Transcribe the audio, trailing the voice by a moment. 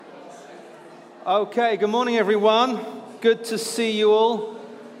Okay, good morning everyone. Good to see you all.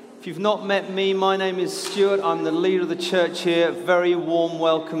 If you've not met me, my name is Stuart. I'm the leader of the church here. Very warm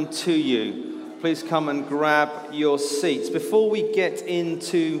welcome to you. Please come and grab your seats. Before we get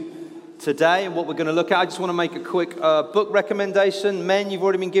into today and what we're going to look at, I just want to make a quick book recommendation. Men, you've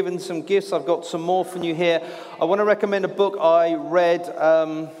already been given some gifts. I've got some more for you here. I want to recommend a book I read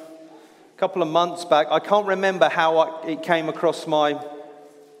a couple of months back. I can't remember how it came across my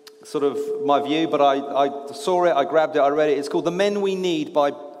view, but I saw it, I grabbed it, I read it. It's called The Men We Need by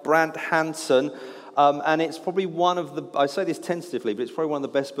Brant Hansen, and it's probably one of the, I say this tentatively, but it's probably one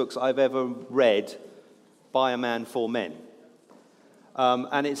of the best books I've ever read by a man for men.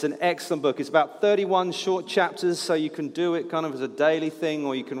 And it's an excellent book. It's about 31 short chapters, so you can do it kind of as a daily thing,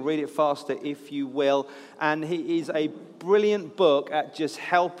 or you can read it faster if you will. And he is a brilliant book at just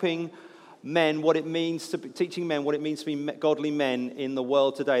helping men, teaching men what it means to be godly men in the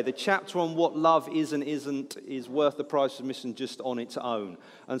world today. The chapter on what love is and isn't is worth the price of admission just on its own.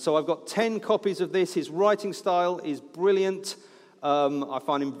 And so I've got 10 copies of this. His writing style is brilliant. I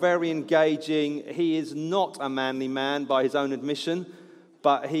find him very engaging. He is not a manly man by his own admission,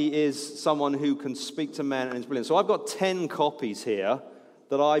 but he is someone who can speak to men and is brilliant. So I've got 10 copies here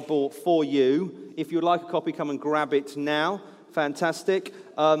that I bought for you. If you'd like a copy, come and grab it now. Fantastic.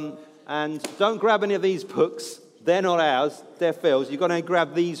 And don't grab any of these books. They're not ours. They're Phil's. You've got to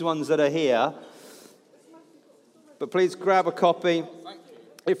grab these ones that are here. But please grab a copy.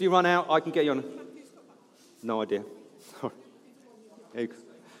 If you run out, I can get you on. No idea.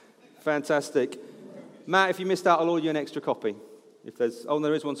 Fantastic. Matt, if you missed out, I'll order you an extra copy. If there's,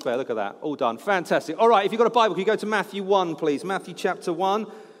 there is one spare. Look at that. All done. Fantastic. All right, if you've got a Bible, can you go to Matthew 1, please? Matthew chapter 1.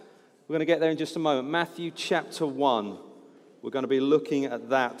 We're going to get there in just a moment. Matthew chapter 1. We're going to be looking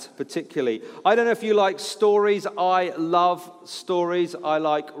at that particularly. I don't know if you like stories. I love stories. I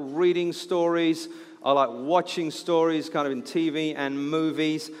like reading stories. I like watching stories kind of in TV and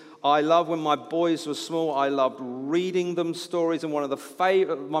movies. I love when my boys were small, I loved reading them stories. And one of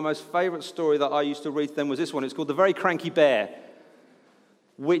my most favorite story that I used to read to them was this one. It's called The Very Cranky Bear,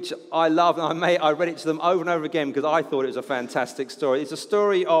 which I love. And I read it to them over and over again because I thought it was a fantastic story. It's a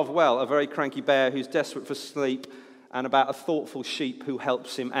story of, a very cranky bear who's desperate for sleep, and about a thoughtful sheep who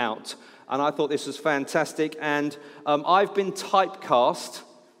helps him out. And I thought this was fantastic. And I've been typecast.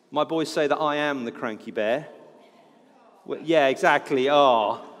 My boys say that I am the cranky bear. Well, yeah, exactly.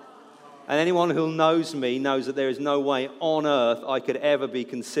 And anyone who knows me knows that there is no way on earth I could ever be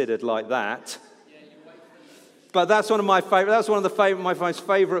considered like that. But that's one of my favorite. That's one of my most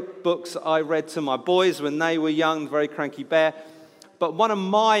favorite books I read to my boys when they were young. The Very Cranky Bear. But one of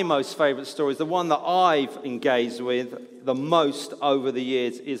my most favorite stories, the one that I've engaged with the most over the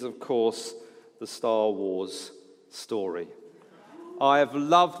years, is, of course, the Star Wars story. I have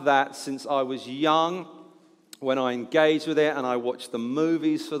loved that since I was young, when I engaged with it and I watched the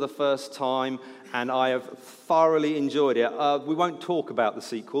movies for the first time, and I have thoroughly enjoyed it. We won't talk about the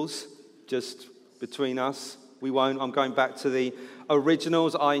sequels, just between us. We won't. I'm going back to the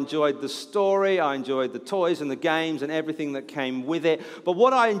originals. I enjoyed the story. I enjoyed the toys and the games and everything that came with it. But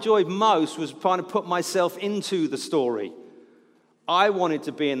what I enjoyed most was trying to put myself into the story. I wanted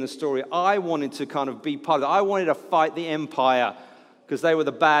to be in the story. I wanted to kind of be part of it. I wanted to fight the Empire because they were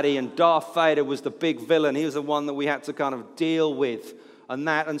the baddie and Darth Vader was the big villain. He was the one that we had to kind of deal with and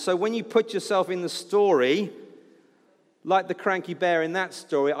that. And so when you put yourself in the story, like the cranky bear in that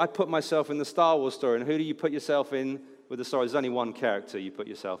story, I put myself in the Star Wars story. And who do you put yourself in with the story? There's only one character you put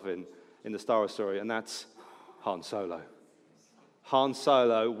yourself in the Star Wars story, and that's Han Solo. Han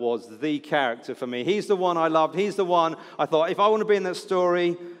Solo was the character for me. He's the one I loved. He's the one I thought, if I want to be in that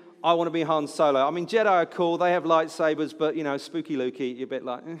story, I want to be Han Solo. I mean, Jedi are cool. They have lightsabers, but, spooky Lukey, you're a bit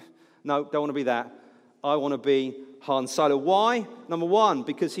like, no, don't want to be that. I want to be Han Solo. Why? Number one,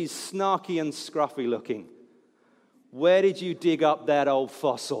 because he's snarky and scruffy looking. Where did you dig up that old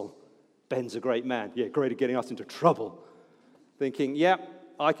fossil? Ben's a great man. Yeah, great at getting us into trouble. Thinking,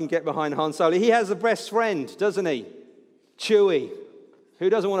 I can get behind Han Solo. He has a best friend, doesn't he? Chewie. Who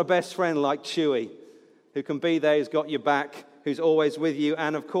doesn't want a best friend like Chewie? Who can be there, who's got your back, who's always with you.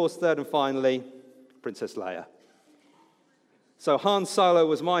 And of course, third and finally, Princess Leia. So Han Solo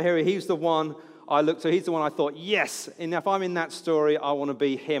was my hero. He's the one I looked to. He's the one I thought, yes, and if I'm in that story, I want to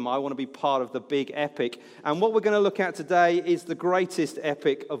be him. I want to be part of the big epic. And what we're going to look at today is the greatest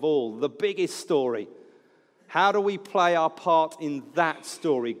epic of all, the biggest story. How do we play our part in that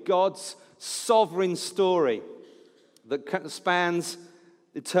story? God's sovereign story that spans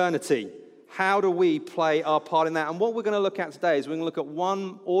eternity. How do we play our part in that? And what we're going to look at today is we're going to look at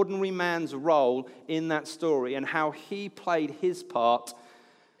one ordinary man's role in that story and how he played his part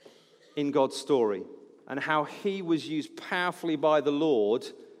in God's story and how he was used powerfully by the Lord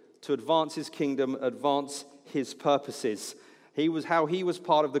to advance his kingdom, advance his purposes. He was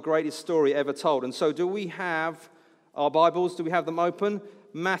part of the greatest story ever told. And so do we have our Bibles? Do we have them open?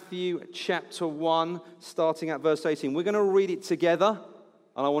 Matthew chapter 1, starting at verse 18. We're going to read it together,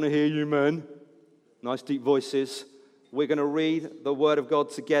 and I want to hear you, men. Nice deep voices. We're going to read the Word of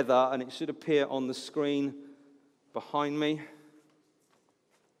God together, and it should appear on the screen behind me.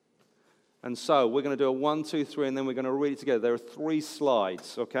 And so we're going to do a 1, 2, 3, and then we're going to read it together. There are 3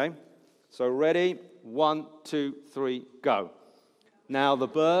 slides, okay? So ready? 1, 2, 3, go. Now the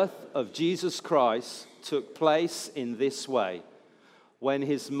birth of Jesus Christ took place in this way. When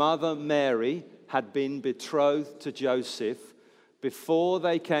his mother Mary had been betrothed to Joseph, before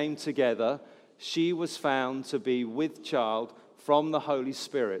they came together, she was found to be with child from the Holy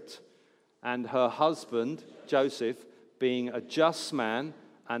Spirit. And her husband, Joseph, being a just man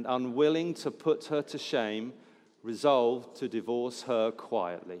and unwilling to put her to shame, resolved to divorce her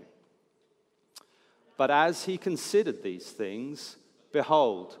quietly. But as he considered these things,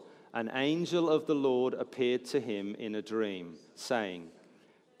 behold, an angel of the Lord appeared to him in a dream, saying,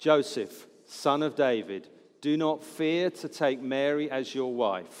 Joseph, son of David, do not fear to take Mary as your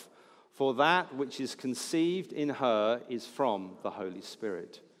wife, for that which is conceived in her is from the Holy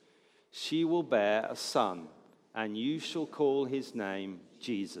Spirit. She will bear a son, and you shall call his name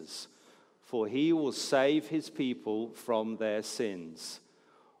Jesus, for he will save his people from their sins.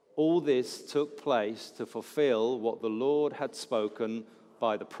 All this took place to fulfill what the Lord had spoken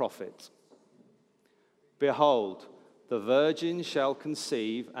by the prophet. Behold, the virgin shall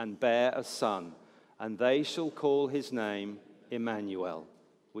conceive and bear a son, and they shall call his name Emmanuel,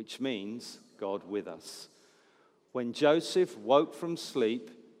 which means God with us. When Joseph woke from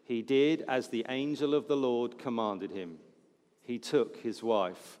sleep, he did as the angel of the Lord commanded him. He took his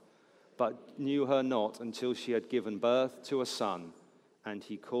wife, but knew her not until she had given birth to a son, and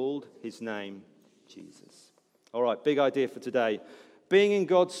he called his name Jesus. All right, big idea for today. Being in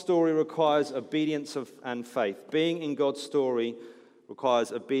God's story requires obedience and faith. Being in God's story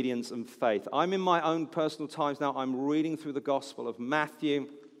requires obedience and faith. I'm in my own personal times now. I'm reading through the Gospel of Matthew.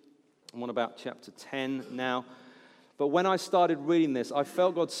 I'm on about chapter 10 now. But when I started reading this, I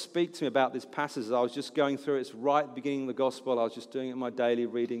felt God speak to me about this passage as I was just going through it. It's right at the beginning of the Gospel. I was just doing it in my daily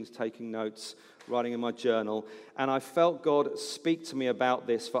readings, taking notes, writing in my journal. And I felt God speak to me about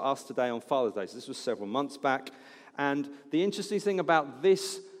this for us today on Father's Day. So this was several months back. And the interesting thing about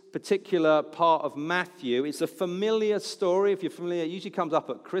this particular part of Matthew, it's a familiar story. If you're familiar, it usually comes up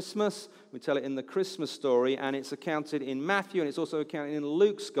at Christmas. We tell it in the Christmas story, and it's accounted in Matthew, and it's also accounted in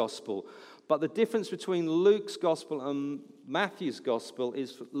Luke's Gospel. But the difference between Luke's Gospel and Matthew's Gospel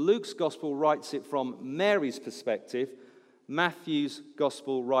is Luke's Gospel writes it from Mary's perspective. Matthew's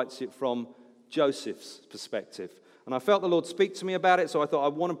Gospel writes it from Joseph's perspective. And I felt the Lord speak to me about it, so I thought I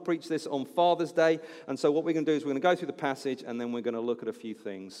want to preach this on Father's Day. And so what we're going to do is we're going to go through the passage, and then we're going to look at a few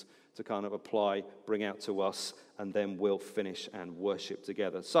things to kind of apply, bring out to us, and then we'll finish and worship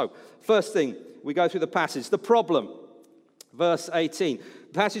together. So, first thing, we go through the passage. The problem, verse 18.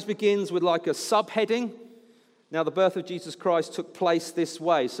 The passage begins with like a subheading. Now, the birth of Jesus Christ took place this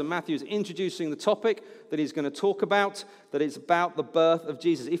way. So Matthew is introducing the topic that he's going to talk about, that it's about the birth of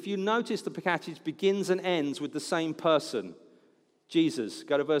Jesus. If you notice, the passage begins and ends with the same person, Jesus.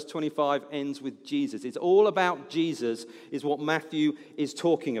 Go to verse 25, ends with Jesus. It's all about Jesus is what Matthew is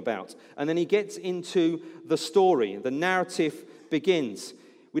talking about. And then he gets into the story. The narrative begins.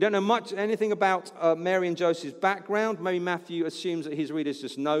 We don't know anything about Mary and Joseph's background. Maybe Matthew assumes that his readers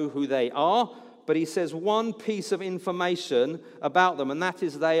just know who they are. But he says one piece of information about them, and that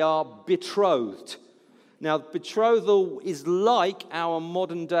is they are betrothed. Now, betrothal is like our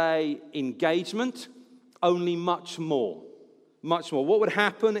modern day engagement, only much more. Much more. What would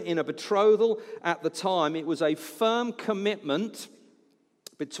happen in a betrothal at the time? It was a firm commitment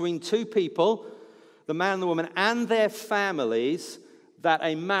between two people, the man and the woman, and their families, that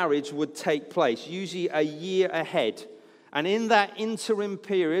a marriage would take place, usually a year ahead. And in that interim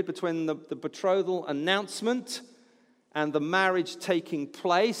period between the betrothal announcement and the marriage taking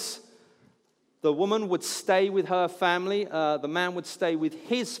place, the woman would stay with her family, the man would stay with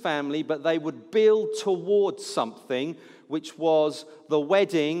his family, but they would build towards something, which was the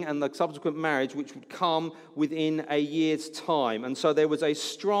wedding and the subsequent marriage, which would come within a year's time. And so there was a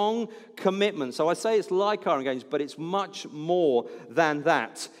strong commitment. So I say it's like our engagement, but it's much more than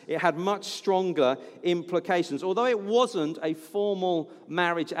that. It had much stronger implications. Although it wasn't a formal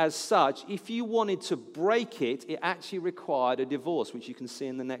marriage as such, if you wanted to break it, it actually required a divorce, which you can see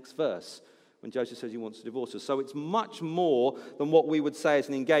in the next verse, when Joseph says he wants to divorce her. So it's much more than what we would say as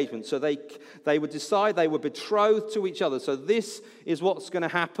an engagement. So they would decide they were betrothed to each other. So this is what's going to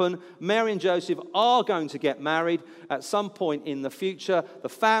happen. Mary and Joseph are going to get married at some point in the future. The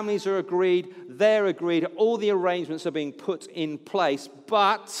families are agreed. They're agreed. All the arrangements are being put in place.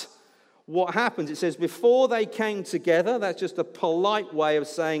 But what happens, it says, before they came together, that's just a polite way of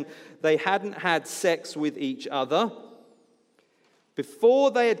saying they hadn't had sex with each other.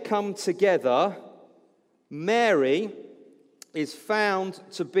 Before they had come together, Mary is found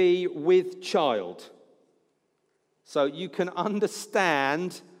to be with child. So you can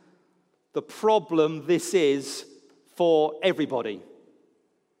understand the problem this is for everybody.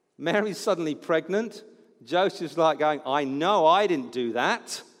 Mary's suddenly pregnant. Joseph's like going, I know I didn't do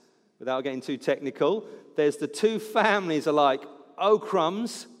that, without getting too technical. There's the two families are like, oh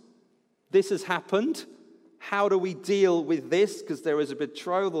crumbs, this has happened. How do we deal with this? Because there is a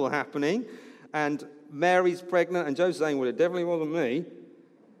betrothal happening. And Mary's pregnant, and Joseph's saying, well, it definitely wasn't me.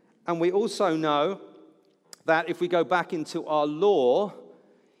 And we also know that if we go back into our law,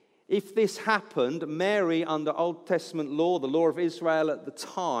 if this happened, Mary, under Old Testament law, the law of Israel at the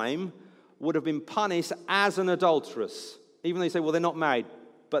time, would have been punished as an adulteress. Even though you say, well, they're not married.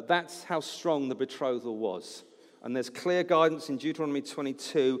 But that's how strong the betrothal was. And there's clear guidance in Deuteronomy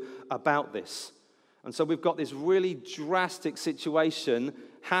 22 about this. And so we've got this really drastic situation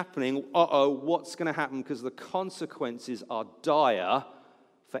happening. What's going to happen? Because the consequences are dire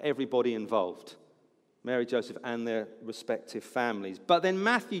for everybody involved. Mary, Joseph, and their respective families. But then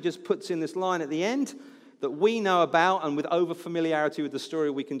Matthew just puts in this line at the end that we know about, and with over familiarity with the story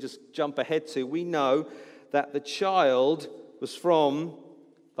we can just jump ahead to. We know that the child was from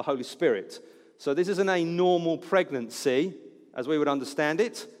the Holy Spirit. So this isn't a normal pregnancy, as we would understand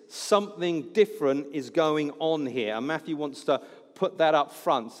it. Something different is going on here. And Matthew wants to put that up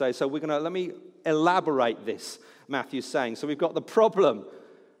front. So let me elaborate this, Matthew's saying. So we've got the problem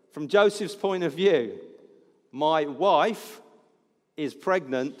from Joseph's point of view. My wife is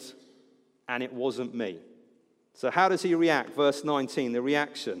pregnant and it wasn't me. So how does he react? Verse 19, the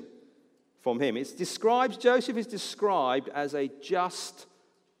reaction from him. Joseph is described as a just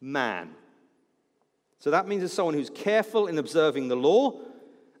man. So that means as someone who's careful in observing the law,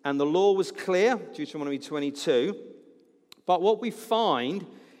 and the law was clear, Deuteronomy 22. But what we find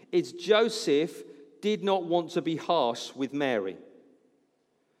is Joseph did not want to be harsh with Mary.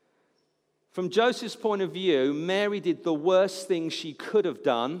 From Joseph's point of view, Mary did the worst thing she could have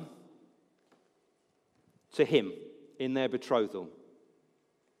done to him in their betrothal.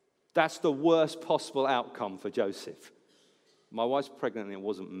 That's the worst possible outcome for Joseph. My wife's pregnant and it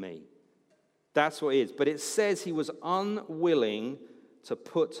wasn't me. That's what it is. But it says he was unwilling to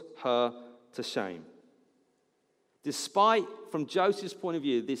put her to shame. Despite, from Joseph's point of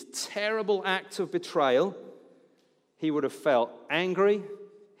view, this terrible act of betrayal, he would have felt angry,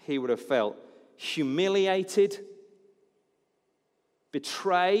 he would have felt humiliated,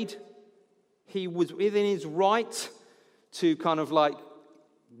 betrayed. He was within his right to kind of like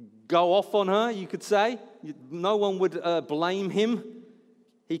go off on her, you could say. No one would blame him.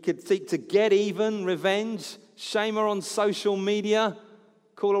 He could seek to get even, revenge, shame her on social media,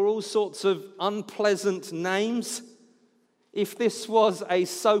 call her all sorts of unpleasant names. If this was a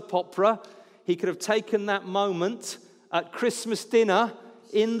soap opera, he could have taken that moment at Christmas dinner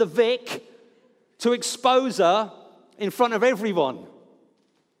in the Vic to expose her in front of everyone.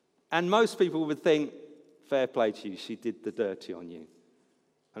 And most people would think, fair play to you, she did the dirty on you.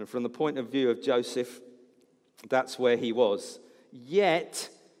 And from the point of view of Joseph, that's where he was. Yet,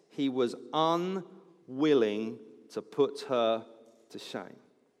 he was unwilling to put her to shame.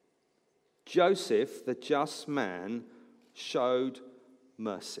 Joseph, the just man, showed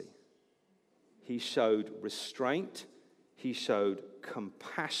mercy. He showed restraint. He showed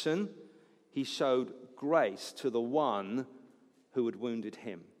compassion. He showed grace to the one who had wounded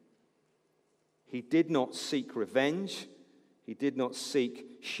him. He did not seek revenge. He did not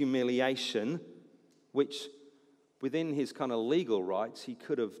seek humiliation, which within his kind of legal rights he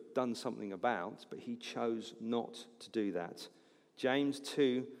could have done something about, but he chose not to do that. James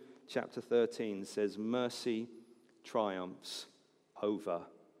 2, chapter 13 says, mercy triumphs over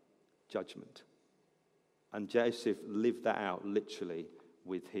judgment. And Joseph lived that out literally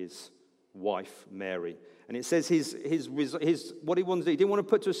with his wife Mary. And it says his what he wanted to do, he didn't want to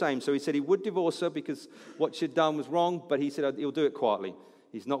put to shame, so he said he would divorce her because what she'd done was wrong, but he said he'll do it quietly.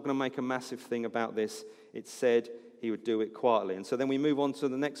 He's not going to make a massive thing about this. It said he would do it quietly. And so then we move on to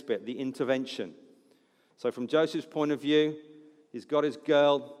the next bit, the intervention. So from Joseph's point of view, he's got his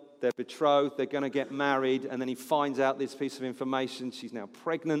girl, they're betrothed, they're going to get married, and then he finds out this piece of information, she's now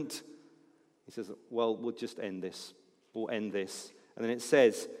pregnant. He says, well, we'll just end this. We'll end this. And then it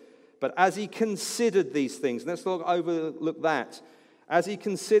says, but as he considered these things, and let's not overlook that. As he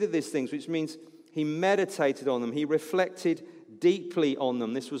considered these things, which means he meditated on them, he reflected deeply on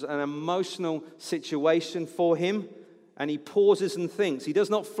them. This was an emotional situation for him, and he pauses and thinks. He does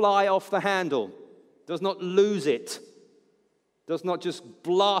not fly off the handle, does not lose it, does not just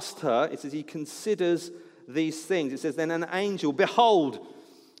blast her. It says he considers these things. It says, then an angel, behold,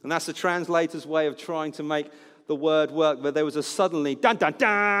 and that's the translator's way of trying to make the word work, but there was a suddenly, dun, dun,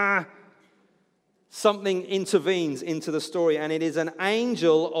 dun, something intervenes into the story, and it is an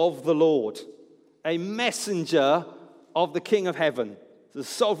angel of the Lord, a messenger of the King of Heaven. The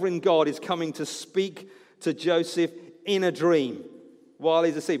sovereign God is coming to speak to Joseph in a dream while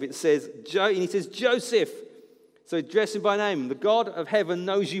he's asleep. It says, and he says, Joseph. So he addresses him by name. The God of heaven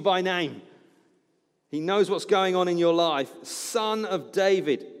knows you by name. He knows what's going on in your life. Son of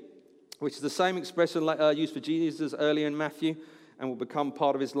David, which is the same expression used for Jesus earlier in Matthew and will become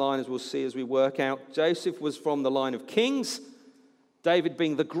part of his line, as we'll see as we work out. Joseph was from the line of kings. David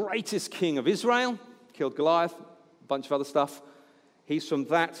being the greatest king of Israel, killed Goliath, a bunch of other stuff. He's from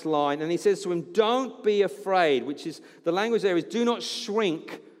that line. And he says to him, don't be afraid, which is, the language there is, do not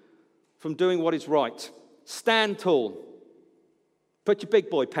shrink from doing what is right. Stand tall. Put your big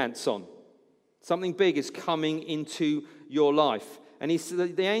boy pants on. Something big is coming into your life. And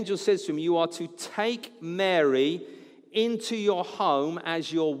the angel says to him, you are to take Mary into your home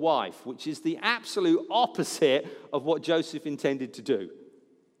as your wife, which is the absolute opposite of what Joseph intended to do.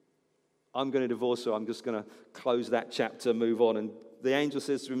 I'm going to divorce her. I'm just going to close that chapter, move on. And the angel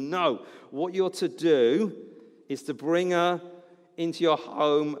says to him, no, what you're to do is to bring her into your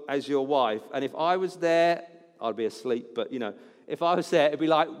home as your wife. And if I was there, I'd be asleep. But, if I was there, it'd be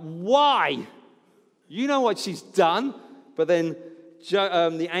like, why? You know what she's done. But then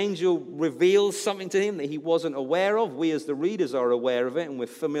the angel reveals something to him that he wasn't aware of. We as the readers are aware of it, and we're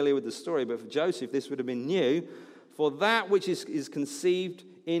familiar with the story. But for Joseph, this would have been new. For that which is conceived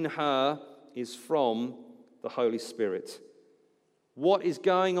in her is from the Holy Spirit. What is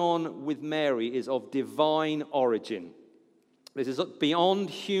going on with Mary is of divine origin. This is beyond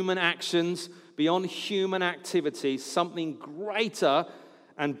human actions, beyond human activity. Something greater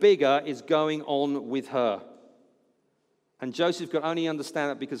and bigger is going on with her. And Joseph could only understand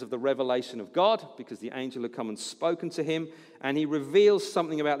that because of the revelation of God, because the angel had come and spoken to him, and he reveals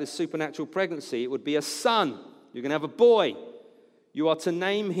something about this supernatural pregnancy. It would be a son. You're going to have a boy. You are to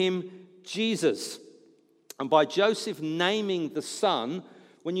name him Jesus. And by Joseph naming the son,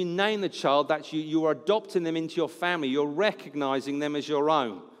 when you name the child, that's you are adopting them into your family. You're recognizing them as your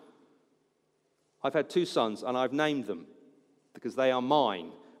own. I've had 2 sons, and I've named them because they are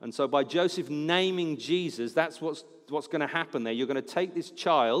mine. And so by Joseph naming Jesus, that's what's going to happen there. You're going to take this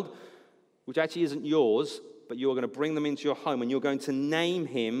child, which actually isn't yours, but you're going to bring them into your home, and you're going to name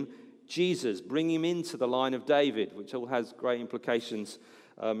him Jesus, bring him into the line of David, which all has great implications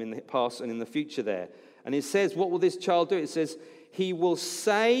in the past and in the future there. And it says, what will this child do? It says, he will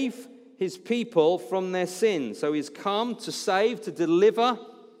save his people from their sins. So he's come to save, to deliver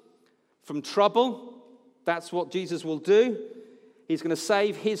from trouble. That's what Jesus will do. He's going to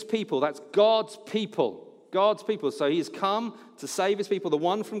save his people. That's God's people. God's people. So he's come to save his people. The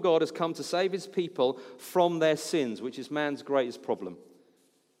one from God has come to save his people from their sins, which is man's greatest problem.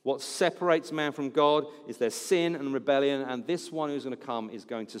 What separates man from God is their sin and rebellion, and this one who's going to come is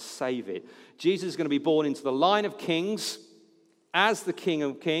going to save it. Jesus is going to be born into the line of kings as the King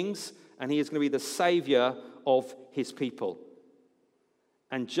of Kings, and he is going to be the Savior of his people.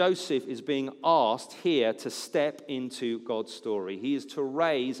 And Joseph is being asked here to step into God's story. He is to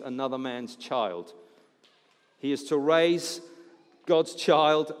raise another man's child. He is to raise God's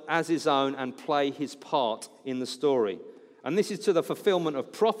child as his own and play his part in the story. And this is to the fulfillment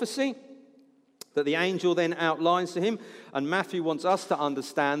of prophecy that the angel then outlines to him. And Matthew wants us to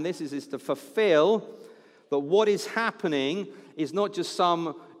understand this is to fulfill that what is happening is not just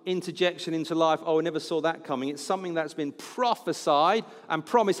some interjection into life. Oh, I never saw that coming. It's something that's been prophesied and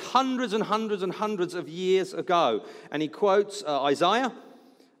promised hundreds and hundreds and hundreds of years ago. And he quotes Isaiah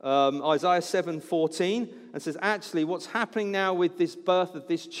 7:14, and says, actually, what's happening now with this birth of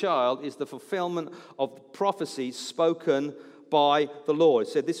this child is the fulfillment of the prophecies spoken by the Lord. It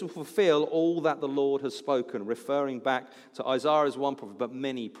said this will fulfill all that the Lord has spoken, referring back to Isaiah as one prophet, but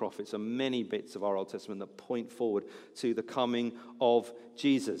many prophets and many bits of our Old Testament that point forward to the coming of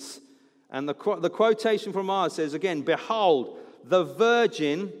Jesus. And the quotation from Isaiah says, again, behold, the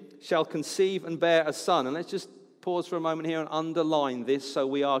virgin shall conceive and bear a son. And let's just pause for a moment here and underline this so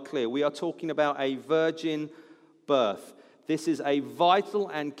we are clear. We are talking about a virgin birth. This is a vital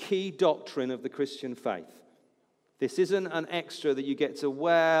and key doctrine of the Christian faith. This isn't an extra that you get to,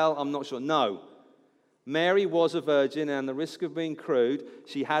 well, I'm not sure. No. Mary was a virgin, and the risk of being crude,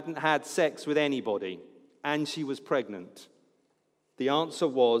 she hadn't had sex with anybody, and she was pregnant. The answer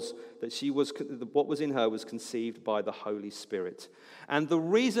was that what was in her was conceived by the Holy Spirit. And the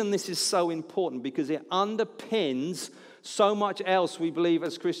reason this is so important, because it underpins so much else we believe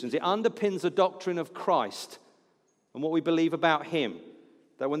as Christians. It underpins the doctrine of Christ and what we believe about him.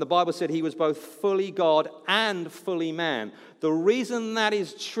 That when the Bible said he was both fully God and fully man, the reason that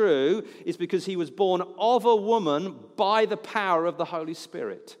is true is because he was born of a woman by the power of the Holy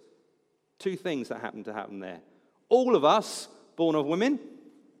Spirit. Two things that happened to happen there. All of us born of women,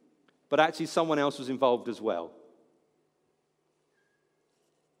 but actually someone else was involved as well.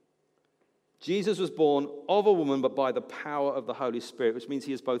 Jesus was born of a woman, but by the power of the Holy Spirit, which means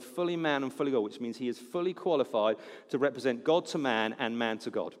he is both fully man and fully God, which means he is fully qualified to represent God to man and man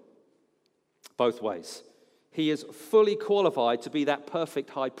to God. Both ways. He is fully qualified to be that perfect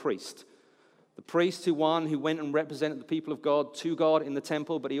high priest. The priest who went and represented the people of God to God in the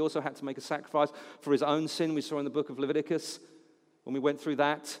temple, but he also had to make a sacrifice for his own sin, we saw in the book of Leviticus when we went through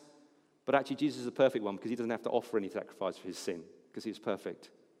that. But actually Jesus is the perfect one because he doesn't have to offer any sacrifice for his sin because he's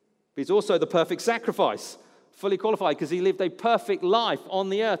perfect. But he's also the perfect sacrifice, fully qualified, because he lived a perfect life on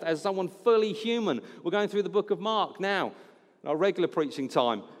the earth as someone fully human. We're going through the book of Mark now, our regular preaching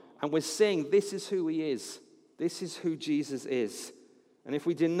time, and we're seeing this is who he is. This is who Jesus is. And if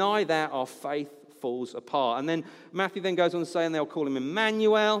we deny that, our faith falls apart. And then Matthew then goes on to say, and they'll call him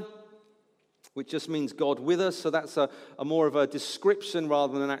Emmanuel, which just means God with us. So that's a more of a description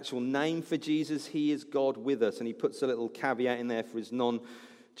rather than an actual name for Jesus. He is God with us. And he puts a little caveat in there for his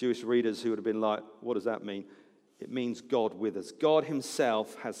non-Jewish readers who would have been like, what does that mean? It means God with us. God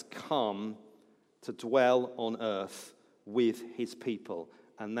himself has come to dwell on earth with his people.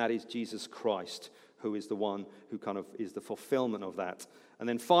 And that is Jesus Christ, who is the one who kind of is the fulfillment of that. And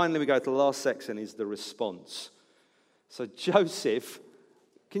then finally we go to the last section, is the response. So Joseph,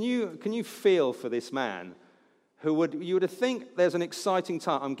 can you feel for this man who you would think there's an exciting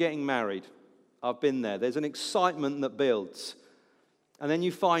time. I'm getting married. I've been there. There's an excitement that builds. And then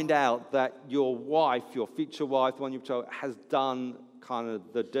you find out that your wife, your future wife, the one you've told, has done kind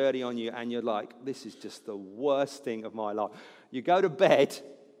of the dirty on you, and you're like, this is just the worst thing of my life. You go to bed,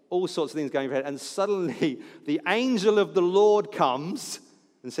 all sorts of things going in your head, and suddenly the angel of the Lord comes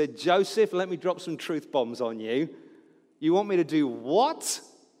and said, Joseph, let me drop some truth bombs on you. You want me to do what?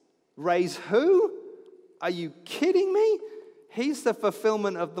 Raise who? Are you kidding me? He's the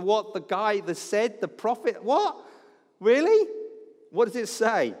fulfillment of what the guy that said, the prophet. What? Really? What does it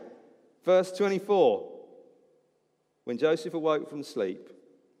say? Verse 24. When Joseph awoke from sleep,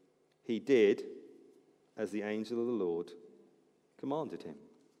 he did as the angel of the Lord commanded him.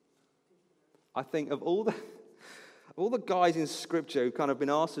 I think of all the guys in Scripture who kind of been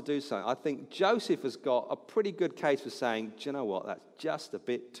asked to do something, I think Joseph has got a pretty good case for saying, do you know what, that's just a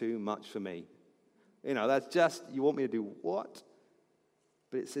bit too much for me. You know, that's just, you want me to do what?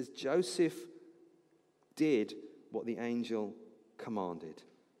 But it says Joseph did what the angel commanded.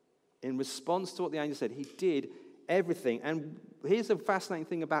 In response to what the angel said, he did everything. And here's the fascinating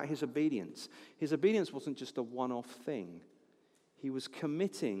thing about his obedience. His obedience wasn't just a one-off thing. He was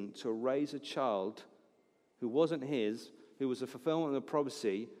committing to raise a child who wasn't his, who was a fulfillment of the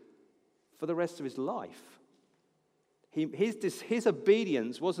prophecy for the rest of his life. His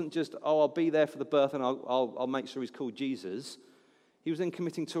obedience wasn't just, I'll be there for the birth and I'll make sure he's called Jesus. He was then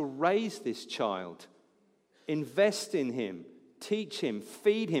committing to raise this child, invest in him, teach him,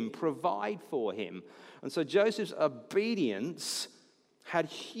 feed him, provide for him. And so Joseph's obedience had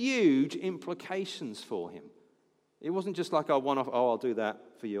huge implications for him. It wasn't just like a one-off, I'll do that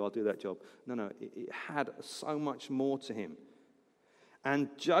for you, I'll do that job. No, it had so much more to him. And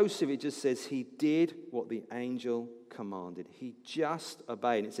Joseph, it just says he did what the angel commanded. He just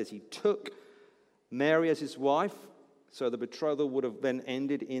obeyed. It says he took Mary as his wife, so the betrothal would have then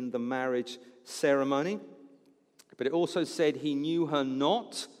ended in the marriage ceremony. But it also said he knew her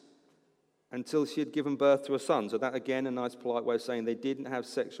not until she had given birth to a son. So that, again, a nice polite way of saying they didn't have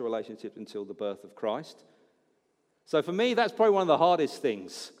sexual relationships until the birth of Christ. So for me, that's probably one of the hardest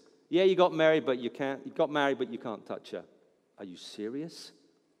things. Yeah, you got married, but you can't touch her. Are you serious?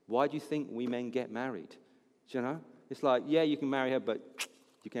 Why do you think we men get married? Do you know? It's like, yeah, you can marry her, but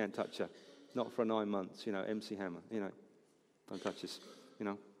you can't touch her. Not for 9 months, MC Hammer, don't touch us,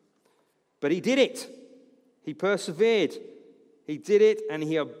 But he did it. He persevered. He did it, and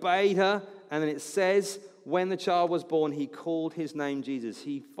he obeyed her. And then it says, when the child was born, he called his name Jesus.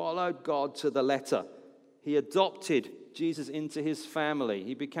 He followed God to the letter. He adopted Jesus into his family.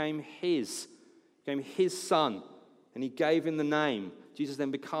 He became his son, and he gave him the name. Jesus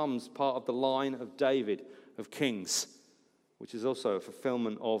then becomes part of the line of David, of kings, which is also a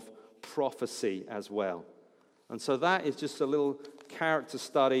fulfillment of prophecy as well. And so that is just a little character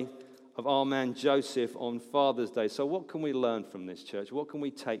study of our man Joseph on Father's Day. So what can we learn from this, church? What can we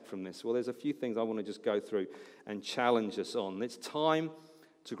take from this? Well, there's a few things I want to just go through and challenge us on. It's time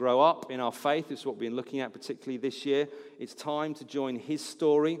to grow up in our faith. This is what we've been looking at particularly this year. It's time to join his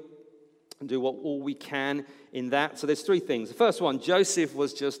story and do all we can in that. So there's three things. The first one, Joseph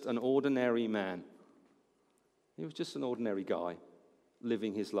was just an ordinary man. He was just an ordinary guy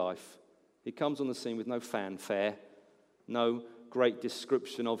living his life. He comes on the scene with no fanfare, no great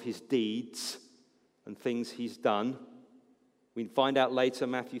description of his deeds and things he's done. We find out later,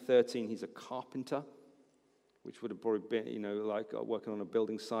 Matthew 13, he's a carpenter, which would have probably been, like working on a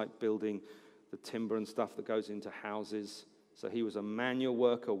building site, building the timber and stuff that goes into houses. So he was a manual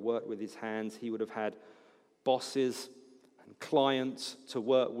worker, worked with his hands. He would have had bosses and clients to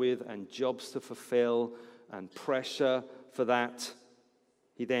work with and jobs to fulfill and pressure for that.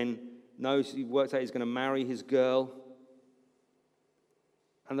 He then knows he worked out he's going to marry his girl.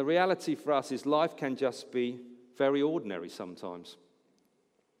 And the reality for us is life can just be very ordinary sometimes.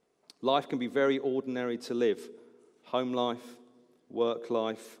 Life can be very ordinary to live. Home life, work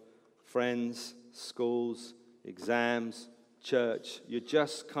life, friends, schools, exams, church. You're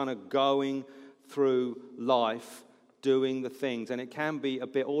just kind of going through life, doing the things. And it can be a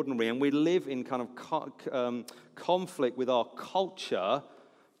bit ordinary. And we live in kind of conflict with our culture,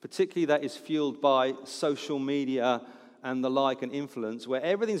 particularly that is fueled by social media and the like and influence, where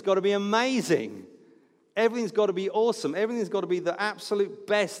everything's got to be amazing. Everything's got to be awesome. Everything's got to be the absolute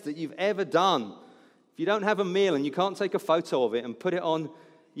best that you've ever done. If you don't have a meal and you can't take a photo of it and put it on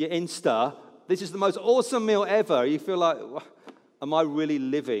your Insta, this is the most awesome meal ever. You feel like, am I really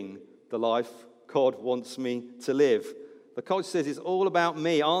living the life God wants me to live? The culture says it's all about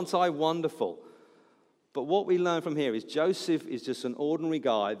me. Aren't I wonderful? But what we learn from here is Joseph is just an ordinary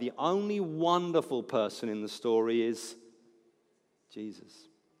guy. The only wonderful person in the story is Jesus.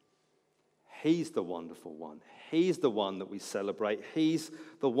 He's the wonderful one. He's the one that we celebrate. He's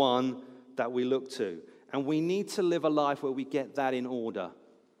the one that we look to. And we need to live a life where we get that in order.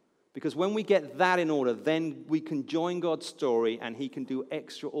 Because when we get that in order, then we can join God's story and he can do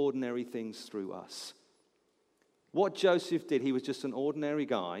extraordinary things through us. What Joseph did, he was just an ordinary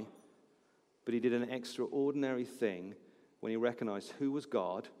guy, but he did an extraordinary thing when he recognized who was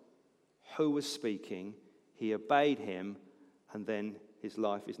God, who was speaking, he obeyed him, and then his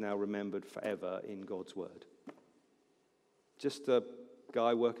life is now remembered forever in God's word. Just a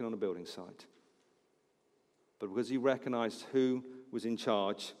guy working on a building site. But because he recognized who was in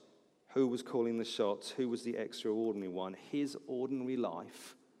charge, who was calling the shots, who was the extraordinary one, his ordinary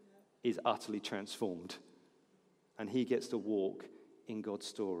life is utterly transformed. And he gets to walk in God's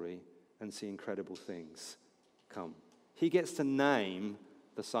story and see incredible things come. He gets to name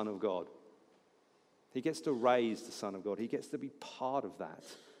the Son of God. He gets to raise the Son of God. He gets to be part of that.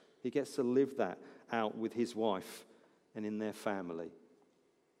 He gets to live that out with his wife and in their family.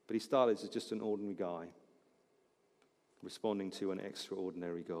 But he started as just an ordinary guy responding to an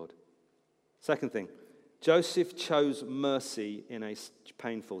extraordinary God. Second thing, Joseph chose mercy in a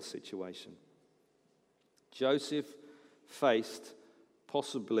painful situation. Joseph faced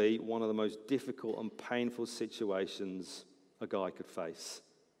possibly one of the most difficult and painful situations a guy could face.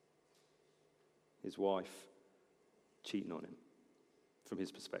 His wife cheating on him, from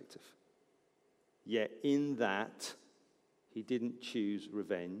his perspective. Yet in that, he didn't choose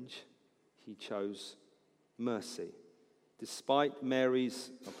revenge. He chose mercy. Despite Mary's,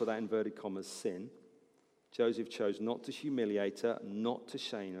 I'll put that in inverted commas, sin, Joseph chose not to humiliate her, not to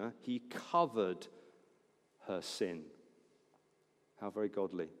shame her. He covered her sin. How very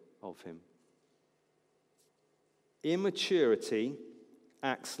godly of him. Immaturity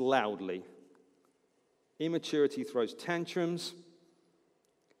acts loudly. Immaturity throws tantrums.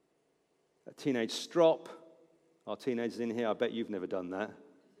 A teenage strop. Our teenagers in here, I bet you've never done that.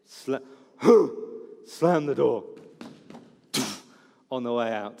 Slam the door. On the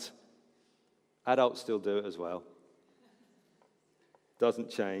way out. Adults still do it as well. Doesn't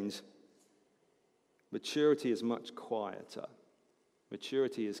change. Maturity is much quieter.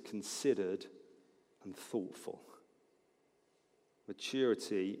 Maturity is considered and thoughtful.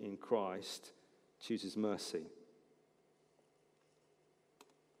 Maturity in Christ chooses mercy.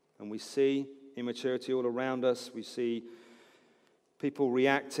 And we see immaturity all around us. We see people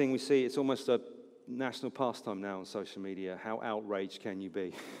reacting. We see it's almost a national pastime now on social media. How outraged can you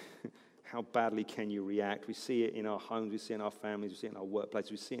be? how badly can you react? We see it in our homes, we see it in our families, we see it in our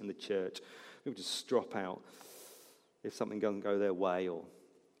workplace, we see it in the church. People just drop out if something doesn't go their way or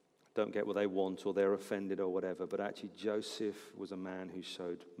don't get what they want or they're offended or whatever. But actually, Joseph was a man who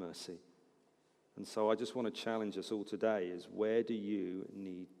showed mercy. And so I just want to challenge us all today is, where do you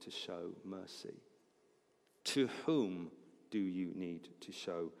need to show mercy? To whom do you need to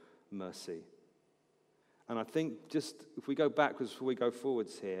show mercy? And I think just if we go backwards before we go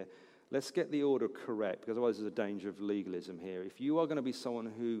forwards here, let's get the order correct, because otherwise there's a danger of legalism here. If you are going to be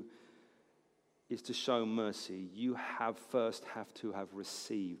someone who is to show mercy, you have to have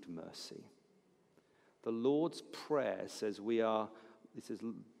received mercy. The Lord's Prayer says it says,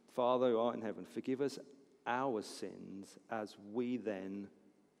 Father who art in heaven, forgive us our sins as we then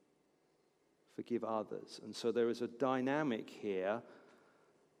forgive others. And so there is a dynamic here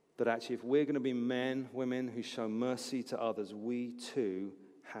that actually, if we're going to be men, women who show mercy to others, we too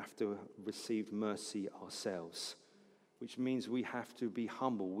have to receive mercy ourselves, which means we have to be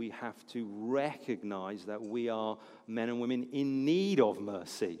humble. We have to recognize that we are men and women in need of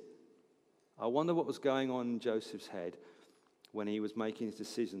mercy. I wonder what was going on in Joseph's head when he was making his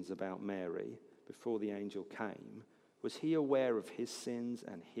decisions about Mary before the angel came. Was he aware of his sins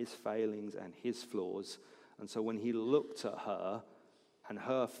and his failings and his flaws? And so when he looked at her and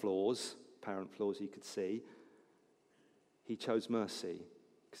her flaws, apparent flaws he could see, he chose mercy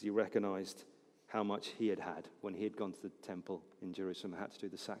because he recognized how much he had when he had gone to the temple in Jerusalem and had to do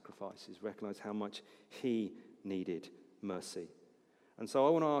the sacrifices, recognized how much he needed mercy. And so I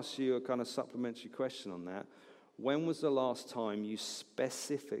want to ask you a kind of supplementary question on that. When was the last time you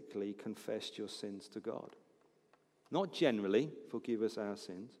specifically confessed your sins to God? Not generally, forgive us our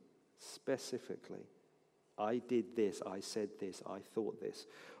sins, specifically. I did this, I said this, I thought this.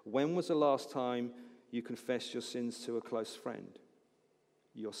 When was the last time you confessed your sins to a close friend,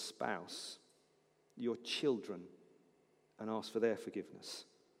 your spouse, your children, and asked for their forgiveness?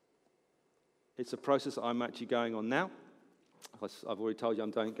 It's a process I'm actually going on now. I've already told you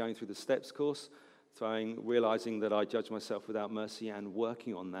I'm going through the steps course, realizing that I judge myself without mercy and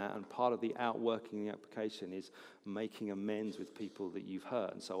working on that. And part of the outworking the application is making amends with people that you've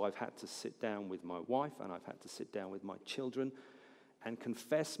hurt. And so I've had to sit down with my wife and I've had to sit down with my children and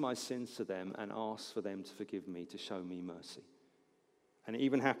confess my sins to them and ask for them to forgive me, to show me mercy. And it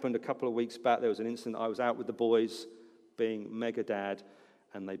even happened a couple of weeks back. There was an incident. I was out with the boys being mega dad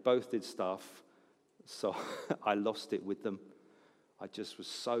and they both did stuff. So I lost it with them. I just was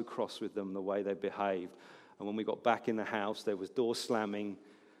so cross with them, the way they behaved. And when we got back in the house, there was door slamming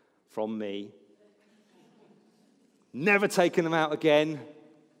from me. Never taken them out again.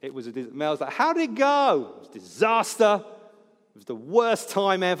 It was Mel was like, how did it go? It was a disaster. It was the worst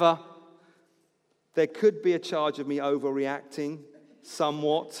time ever. There could be a charge of me overreacting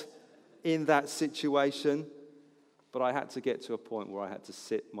somewhat in that situation. But I had to get to a point where I had to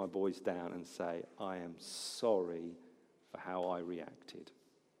sit my boys down and say, I am sorry for how I reacted.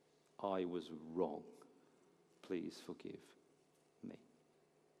 I was wrong. Please forgive me.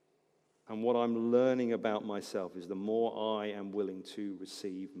 And what I'm learning about myself is the more I am willing to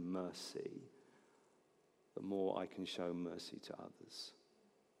receive mercy, the more I can show mercy to others.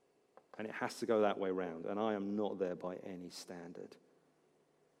 And it has to go that way round. And I am not there by any standard.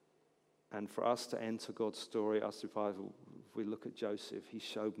 And for us to enter God's story, us revival, if we look at Joseph, he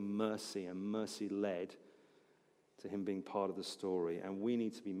showed mercy, and mercy led to him being part of the story. And we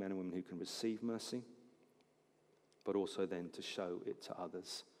need to be men and women who can receive mercy, but also then to show it to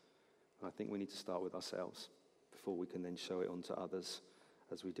others. And I think we need to start with ourselves before we can then show it on to others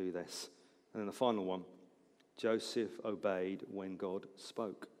as we do this. And then the final one, Joseph obeyed when God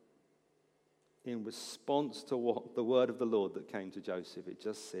spoke. In response to what the word of the Lord that came to Joseph, it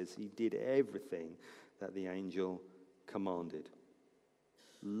just says he did everything that the angel commanded.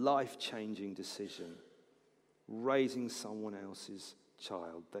 Life-changing decision. Raising someone else's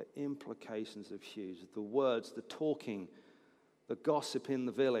child. The implications of huge. The words, the talking, the gossip in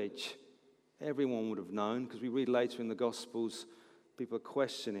the village. Everyone would have known, because we read later in the Gospels, people are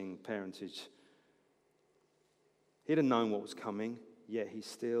questioning parentage. He'd have known what was coming, yet he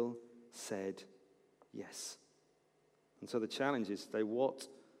still said yes. And so the challenge is today, what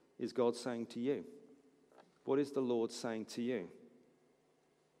is God saying to you? What is the Lord saying to you?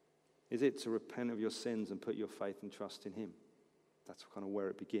 Is it to repent of your sins and put your faith and trust in him? That's kind of where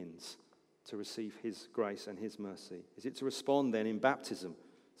it begins, to receive his grace and his mercy. Is it to respond then in baptism?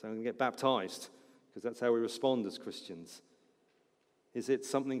 So I'm going to get baptized, because that's how we respond as Christians. Is it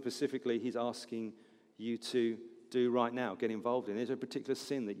something specifically he's asking you to do right now, get involved in? Is there a particular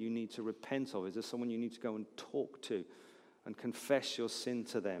sin that you need to repent of? Is there someone you need to go and talk to and confess your sin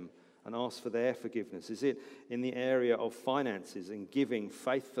to them and ask for their forgiveness? Is it in the area of finances and giving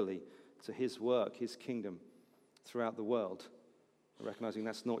faithfully to his work, his kingdom throughout the world? Recognizing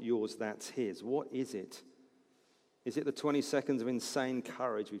that's not yours, that's his. What is it? Is it the 20 seconds of insane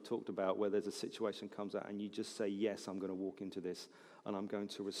courage we've talked about where there's a situation comes out and you just say, yes, I'm going to walk into this and I'm going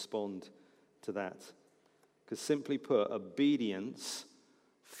to respond to that? Because simply put, obedience,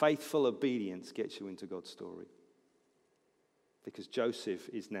 faithful obedience gets you into God's story. Because Joseph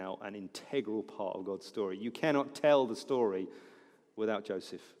is now an integral part of God's story. You cannot tell the story without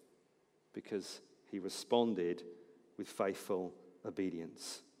Joseph because he responded with faithful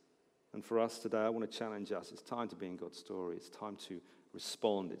obedience. And for us today, I want to challenge us. It's time to be in God's story. It's time to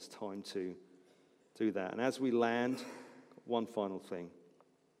respond. It's time to do that. And as we land, one final thing,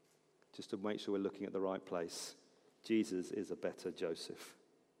 just to make sure we're looking at the right place. Jesus is a better Joseph.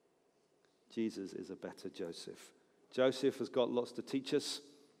 Jesus is a better Joseph. Joseph has got lots to teach us,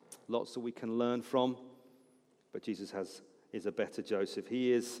 lots that we can learn from, but Jesus is a better Joseph.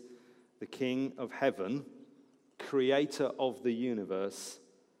 He is the King of heaven, creator of the universe,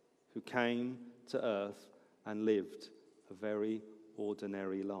 who came to earth and lived a very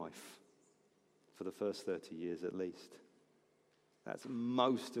ordinary life for the first 30 years at least. That's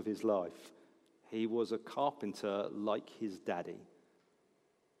most of his life. He was a carpenter like his daddy.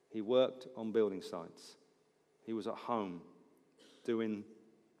 He worked on building sites. He was at home doing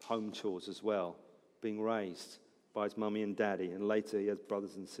home chores as well, being raised by his mummy and daddy, and later he has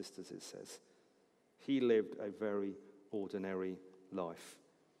brothers and sisters, it says. He lived a very ordinary life.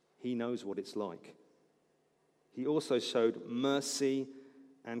 He knows what it's like. He also showed mercy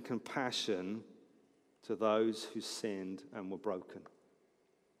and compassion to those who sinned and were broken.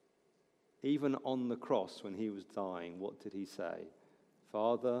 Even on the cross when he was dying, what did he say?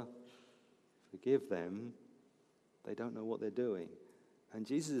 Father, forgive them. They don't know what they're doing. And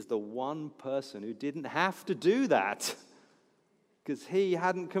Jesus is the one person who didn't have to do that because he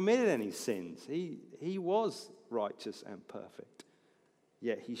hadn't committed any sins. He was righteous and perfect.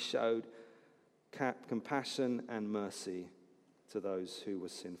 Yet he showed compassion and mercy to those who were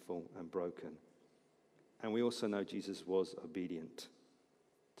sinful and broken. And we also know Jesus was obedient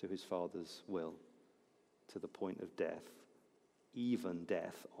to his Father's will to the point of death, even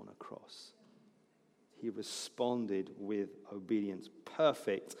death on a cross. He responded with obedience,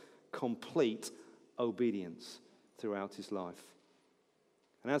 perfect, complete obedience throughout his life.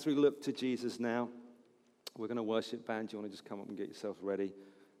 And as we look to Jesus now, we're going to worship. Band, do you want to just come up and get yourself ready?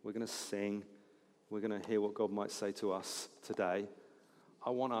 We're going to sing. We're going to hear what God might say to us today. I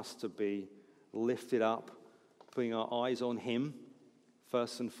want us to be lifted up, putting our eyes on him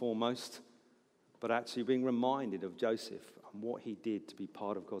first and foremost, but actually being reminded of Joseph and what he did to be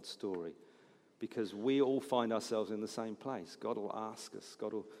part of God's story. Because we all find ourselves in the same place. God will ask us.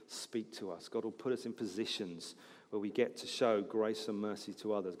 God will speak to us. God will put us in positions where we get to show grace and mercy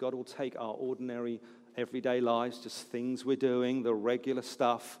to others. God will take our ordinary, everyday lives, just things we're doing, the regular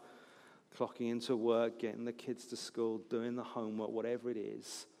stuff, clocking into work, getting the kids to school, doing the homework, whatever it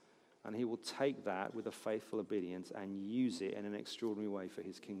is. And he will take that with a faithful obedience and use it in an extraordinary way for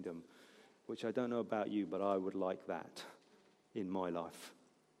his kingdom, which I don't know about you, but I would like that in my life,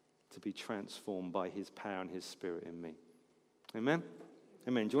 to be transformed by his power and his spirit in me. Amen?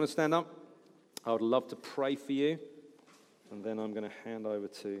 Amen. Do you want to stand up? I would love to pray for you, and then I'm going to hand over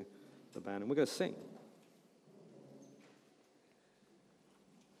to the band, and we're going to sing.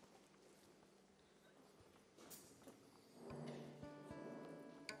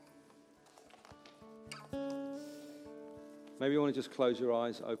 Maybe you want to just close your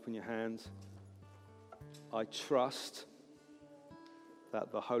eyes, open your hands. I trust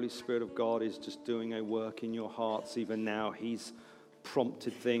that the Holy Spirit of God is just doing a work in your hearts even now. He's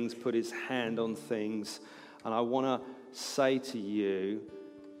prompted things, put his hand on things. And I want to say to you,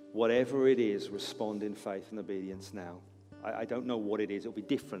 whatever it is, respond in faith and obedience now. I don't know what it is. It'll be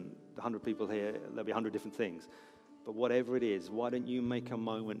different. 100 people here, there'll be 100 different things. But whatever it is, why don't you make a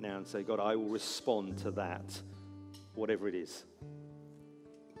moment now and say, God, I will respond to that, whatever it is.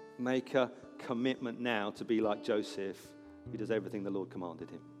 Make a commitment now to be like Joseph, who does everything the Lord commanded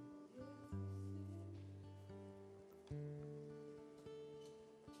him.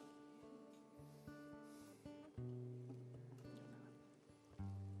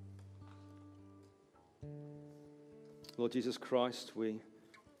 Lord Jesus Christ, we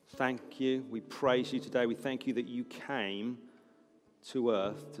thank you, we praise you today. We thank you that you came to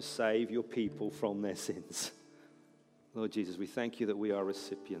earth to save your people from their sins. Lord Jesus, we thank you that we are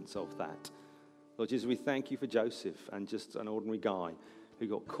recipients of that. Lord Jesus, we thank you for Joseph and just an ordinary guy who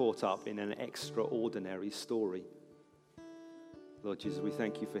got caught up in an extraordinary story. Lord Jesus, we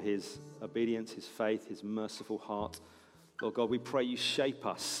thank you for his obedience, his faith, his merciful heart. Lord God, we pray you shape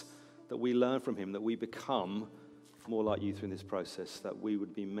us, that we learn from him, that we become more like you through this process, that we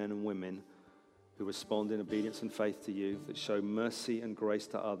would be men and women who respond in obedience and faith to you, that show mercy and grace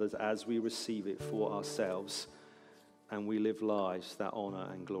to others as we receive it for ourselves, and we live lives that honor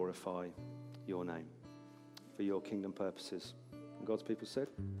and glorify your name for your kingdom purposes. And God's people said,